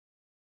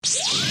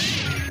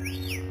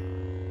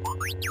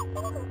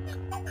Right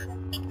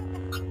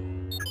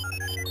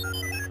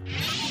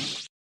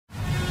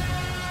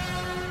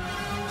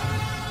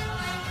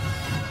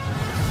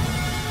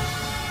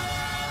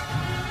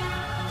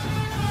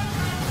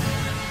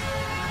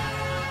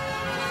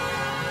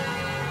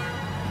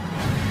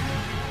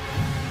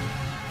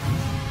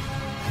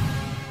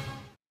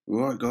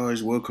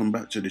guys, welcome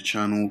back to the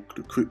channel,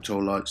 the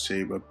Crypto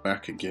Lightsaber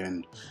back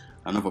again.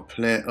 Another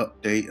Plair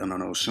update, and I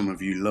know some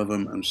of you love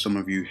them and some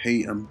of you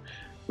hate them.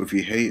 But if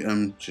you hate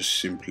them, just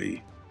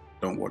simply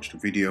don't watch the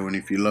video, and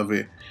if you love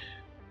it,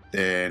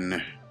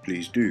 then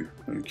please do.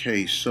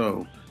 Okay,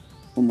 so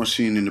what am I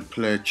seeing in the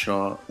Plair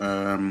chart?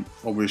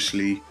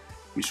 Obviously,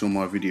 you saw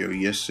my video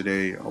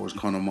yesterday. I was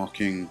kind of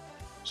mocking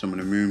some of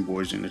the moon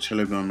boys in the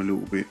Telegram a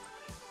little bit,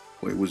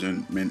 but it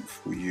wasn't meant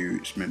for you,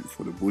 it's meant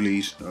for the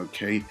bullies.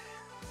 Okay.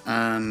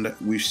 And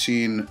we've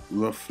seen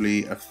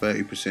roughly a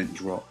 30%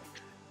 drop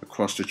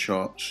across the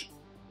charts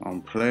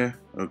on Plair.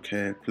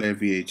 Okay, Plair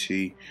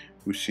VAT,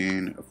 we've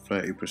seen a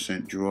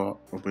 30%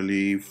 drop, I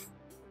believe.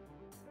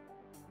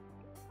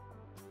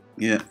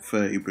 Yeah,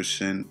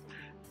 30%.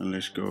 And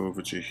let's go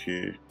over to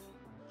here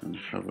and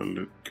have a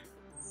look.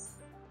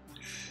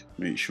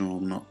 Make sure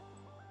I'm not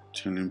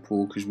telling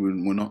Paul, because we're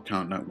not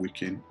counting that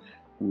wicking.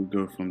 We'll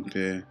go from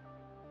there.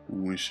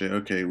 And we say,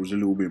 okay, it was a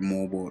little bit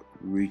more, but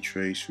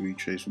retrace,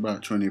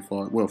 about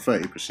 25, well,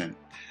 30%.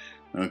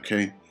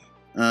 Okay,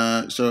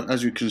 so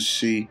as you can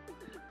see,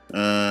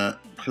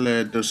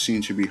 Plair does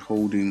seem to be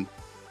holding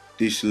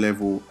this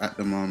level at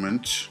the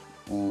moment.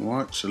 All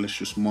right, so let's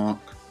just mark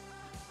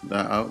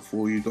that out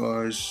for you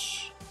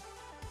guys.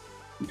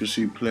 You can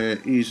see Plair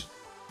is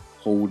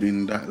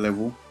holding that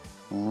level.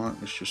 All right,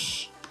 let's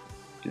just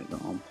get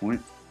that on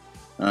point.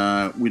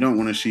 We don't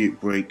want to see it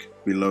break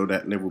below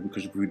that level,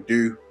 because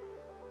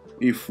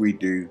if we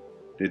do,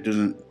 there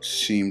doesn't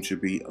seem to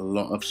be a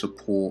lot of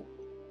support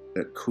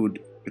that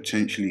could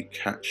potentially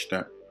catch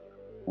that.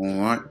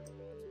 Alright,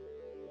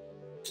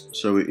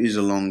 so it is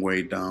a long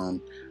way down.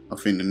 I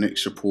think the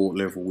next support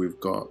level we've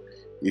got,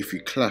 if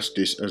you class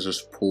this as a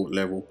support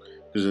level,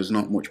 because there's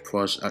not much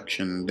price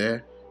action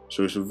there,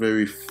 so it's a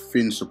very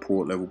thin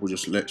support level.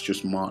 Let's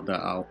just mark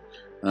that out.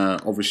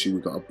 Obviously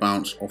we've got a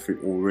bounce off it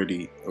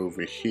already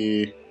over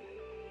here.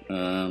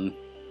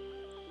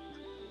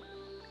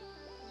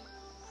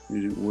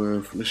 Is it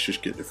worth? Let's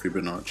just get the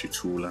Fibonacci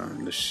tool out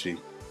and let's see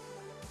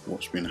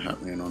what's been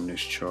happening on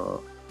this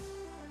chart.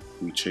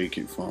 We take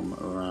it from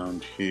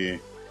around here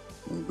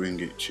and bring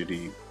it to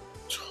the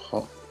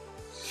top.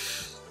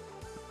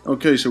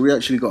 Okay, so we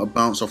actually got a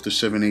bounce off the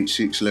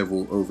 786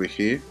 level over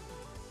here.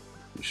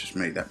 Let's just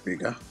make that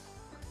bigger.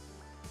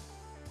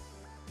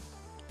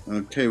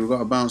 Okay, we've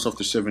got a bounce off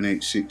the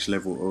 786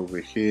 level over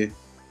here,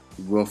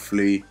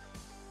 roughly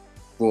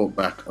brought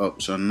back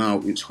up, so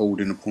now it's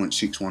holding a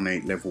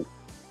 0.618 level.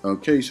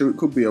 Okay, so it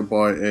could be a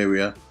buy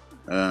area.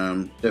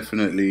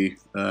 Definitely,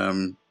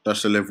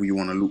 that's the level you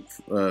want to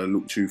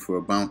look to for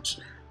a bounce.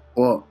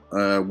 But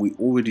we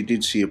already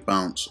did see a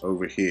bounce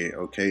over here.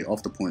 Okay,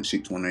 off the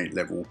 0.618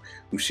 level,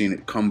 we've seen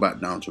it come back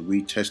down to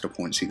retest the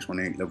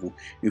 0.618 level.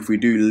 If we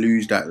do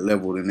lose that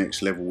level, the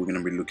next level we're going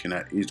to be looking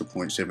at is the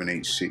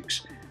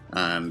 0.786,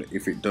 and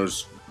if it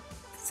does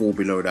fall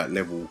below that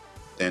level,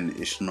 then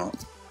it's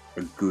not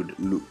a good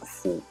look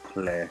for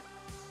Plair.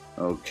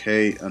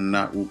 Okay, and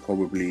that will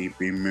probably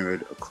be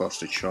mirrored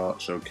across the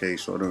charts. Okay,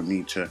 so I don't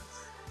need to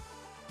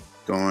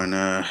go and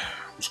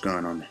what's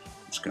going on.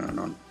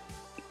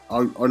 I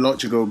like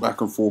to go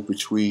back and forth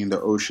between the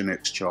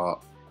OceanX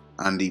chart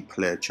and the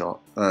Plair chart,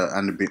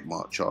 and the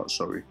Bitmark chart,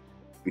 sorry,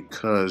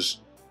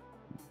 because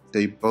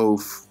they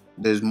both,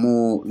 there's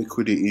more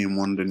liquidity in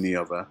one than the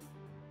other.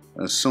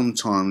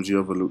 Sometimes the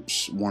other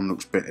one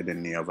looks better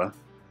than the other.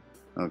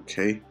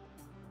 Okay,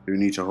 we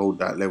need to hold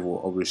that level.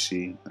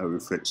 Obviously that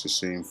reflects the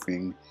same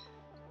thing.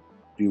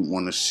 You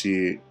want to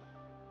see it.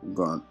 We've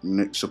got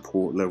next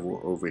support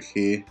level over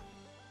here.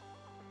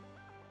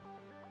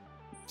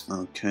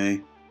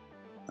 Okay,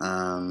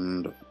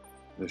 and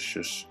let's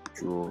just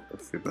draw a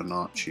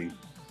Fibonacci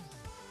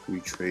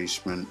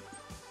retracement.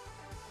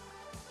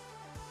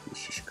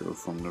 Let's just go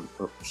from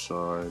the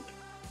upside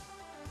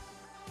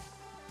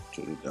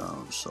to the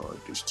downside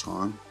this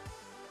time.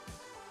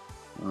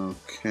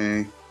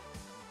 Okay,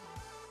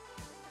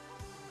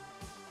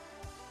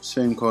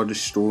 same card, the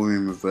story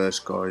in reverse,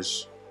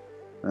 guys.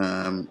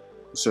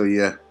 So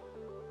yeah,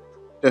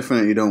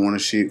 definitely don't want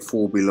to see it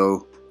fall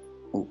below.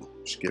 Oh,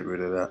 let's get rid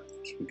of that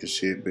so we can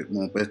see it a bit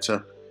more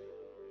better.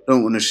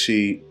 Don't want to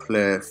see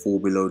Plair fall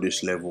below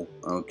this level.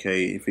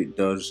 Okay, if it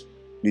does,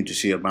 need to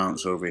see a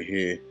bounce over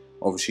here.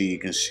 Obviously you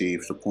can see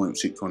if the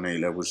 0.618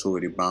 level is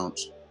already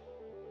bounced,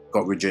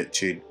 got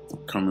rejected,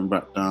 coming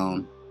back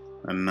down,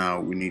 and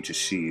now we need to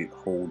see it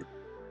hold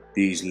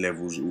these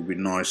levels. It would be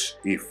nice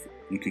if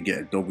you could get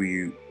a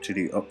W to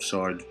the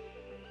upside,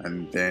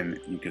 and then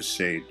you could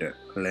say that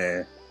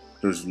Plair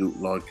does look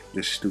like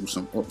there's still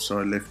some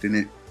upside left in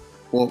it.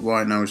 But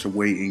right now it's a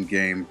waiting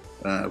game.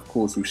 Of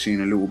course, we've seen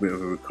a little bit of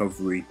a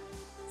recovery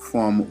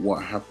from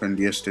what happened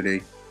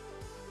yesterday,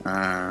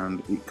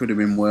 and it could have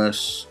been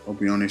worse, I'll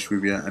be honest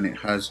with you, and it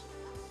has.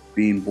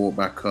 being bought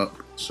back up,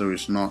 so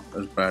it's not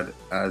as bad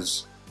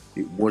as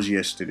it was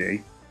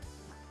yesterday.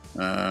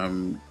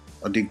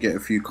 I did get a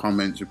few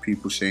comments of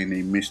people saying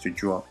they missed a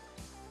drop.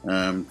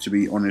 To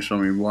be honest, I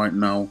mean, right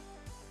now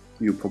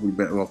you're probably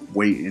better off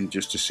waiting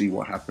just to see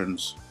what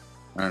happens.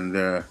 And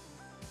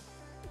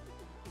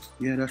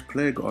yeah, that's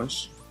Plair,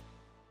 guys.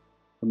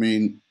 I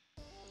mean,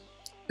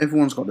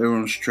 everyone's got their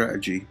own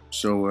strategy,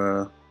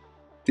 so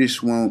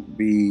this won't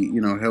be, you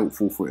know,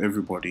 helpful for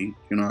everybody.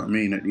 You know what I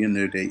mean? At the end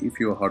of the day, if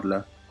you're a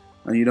hodler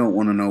and you don't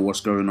want to know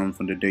what's going on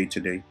from the day to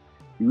day,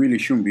 you really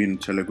shouldn't be in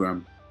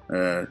Telegram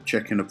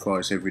checking the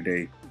price every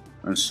day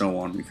and so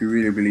on. If you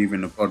really believe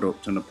in the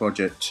product and the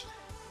project,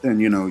 then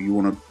you know you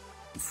want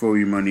to throw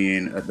your money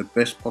in at the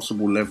best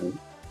possible level,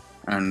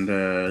 and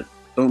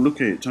don't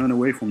look at it, turn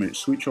away from it,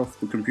 switch off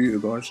the computer,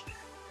 guys.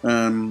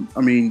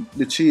 I mean,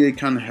 the TA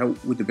can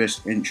help with the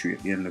best entry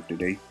at the end of the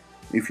day.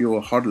 If you're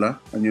a hodler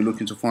and you're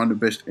looking to find the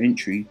best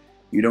entry,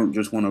 you don't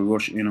just want to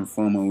rush in and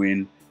FOMO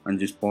in and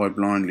just buy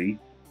blindly.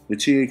 The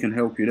TA can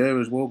help you there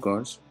as well,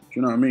 guys. Do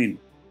you know what I mean?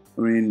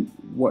 I mean,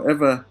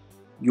 whatever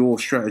your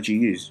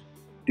strategy is,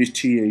 this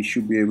TA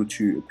should be able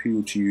to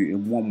appeal to you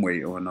in one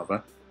way or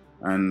another.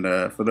 And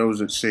for those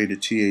that say the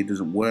TA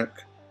doesn't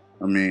work,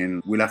 I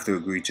mean, we'll have to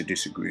agree to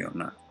disagree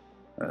on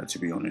that, to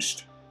be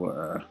honest.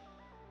 But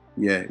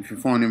yeah, if you're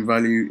finding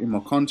value in my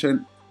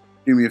content,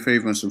 do me a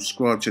favor and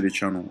subscribe to the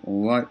channel,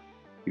 alright?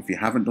 If you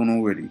haven't done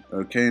already,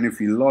 okay? And if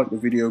you like the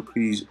video,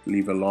 please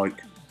leave a like.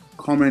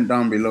 Comment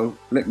down below.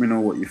 Let me know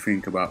what you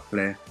think about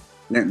Plair.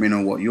 Let me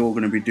know what you're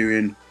going to be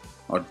doing.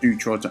 I do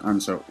try to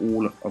answer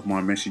all of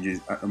my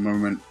messages at the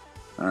moment.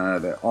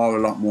 There are a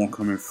lot more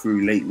coming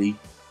through lately,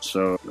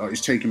 so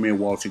it's taking me a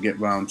while to get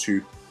round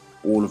to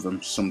all of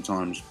them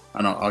sometimes.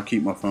 And I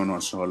keep my phone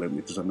on silent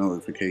because the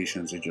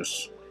notifications are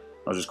just,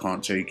 I just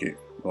can't take it.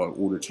 Like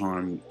all the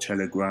time,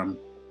 Telegram,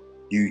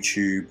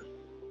 YouTube,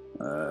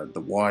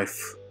 the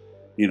wife,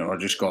 you know, I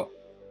just got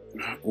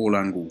all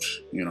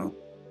angles, you know.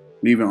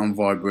 Leave it on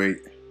vibrate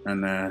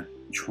and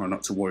try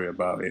not to worry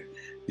about it.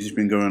 This has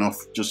been going off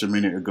just a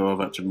minute ago. I've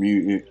had to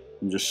mute it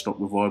and just stop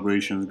the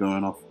vibrations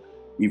going off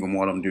even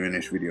while I'm doing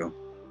this video.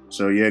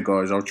 So yeah,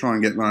 guys, I'll try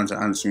and get round to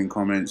answering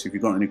comments. If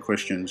you've got any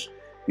questions,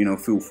 you know,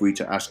 feel free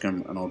to ask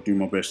them and I'll do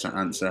my best to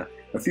answer.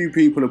 A few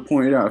people have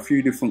pointed out a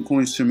few different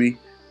coins to me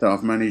that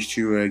I've managed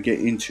to get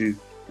into.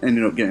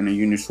 Ended up getting a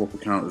Uniswap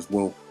account as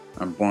well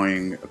and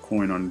buying a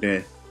coin on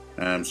there.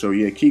 So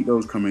yeah, keep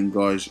those coming,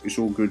 guys. It's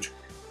all good.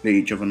 Let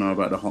each other know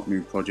about the hot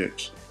new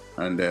projects.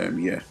 And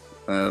yeah,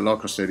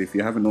 like I said, if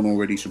you haven't done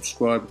already,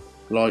 subscribe,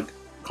 like,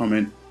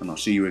 comment, and I'll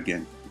see you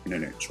again in the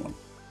next one.